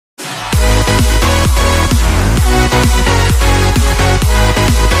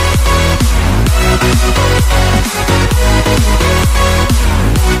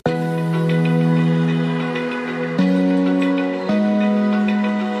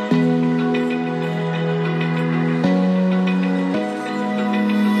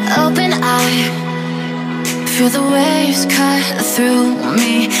Feel the waves cut through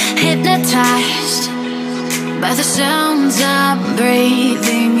me, hypnotized by the sounds I'm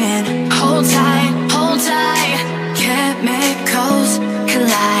breathing in. Hold tight, hold tight. Chemicals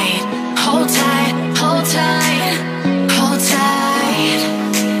collide. Hold tight, hold tight, hold tight.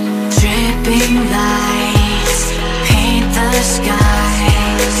 Dripping lights paint the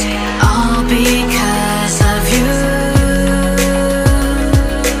skies, all because of you.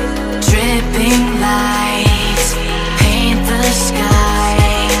 Dripping lights paint the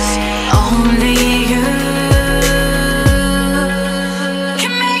skies, only you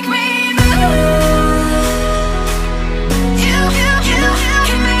can make me move. You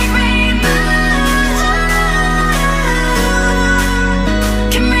can make me move.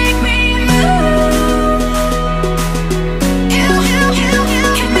 Can make me move. You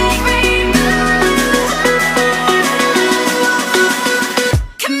can make me move.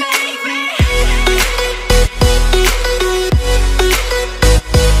 Can make me.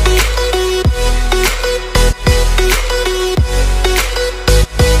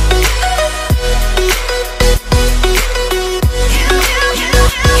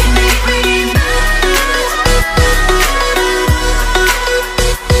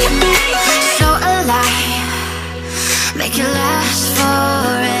 So alive, make it last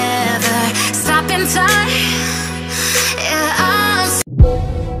forever. Stop in time. Yeah,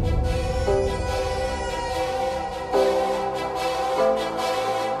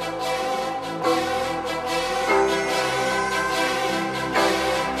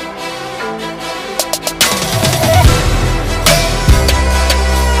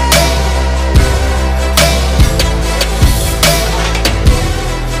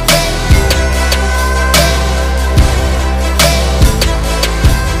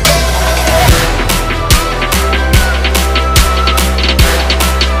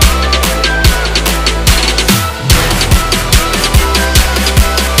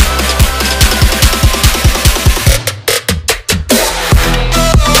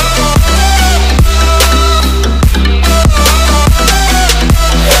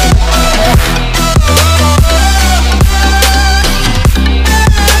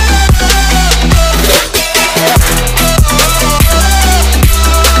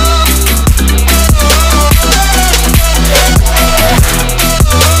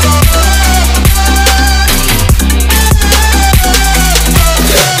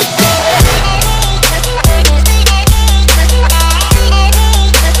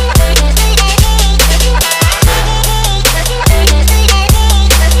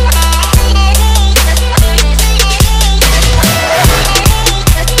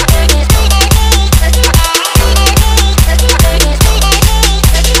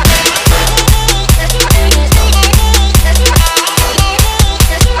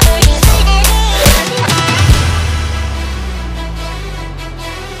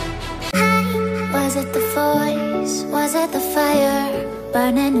 was it the voice? Was it the fire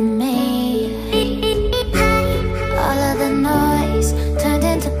burning in me? All of the noise turned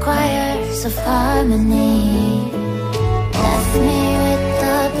into choirs of harmony. Left me with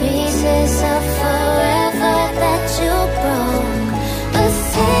the pieces of forever that you broke. But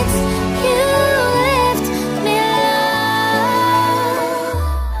since you left me alone,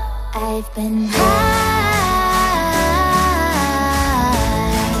 I've been high.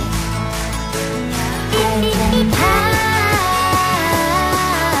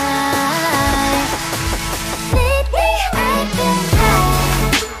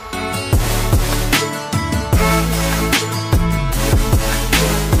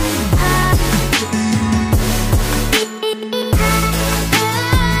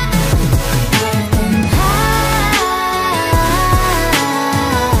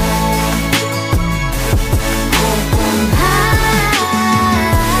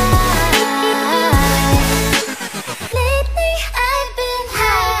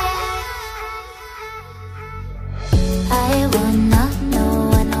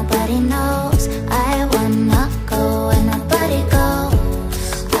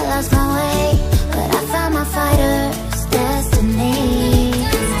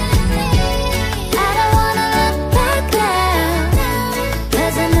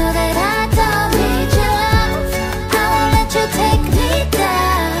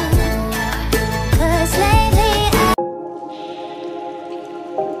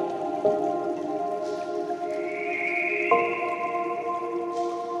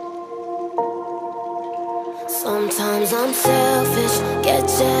 Sometimes I'm selfish, get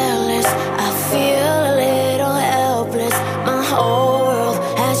jealous, I feel a little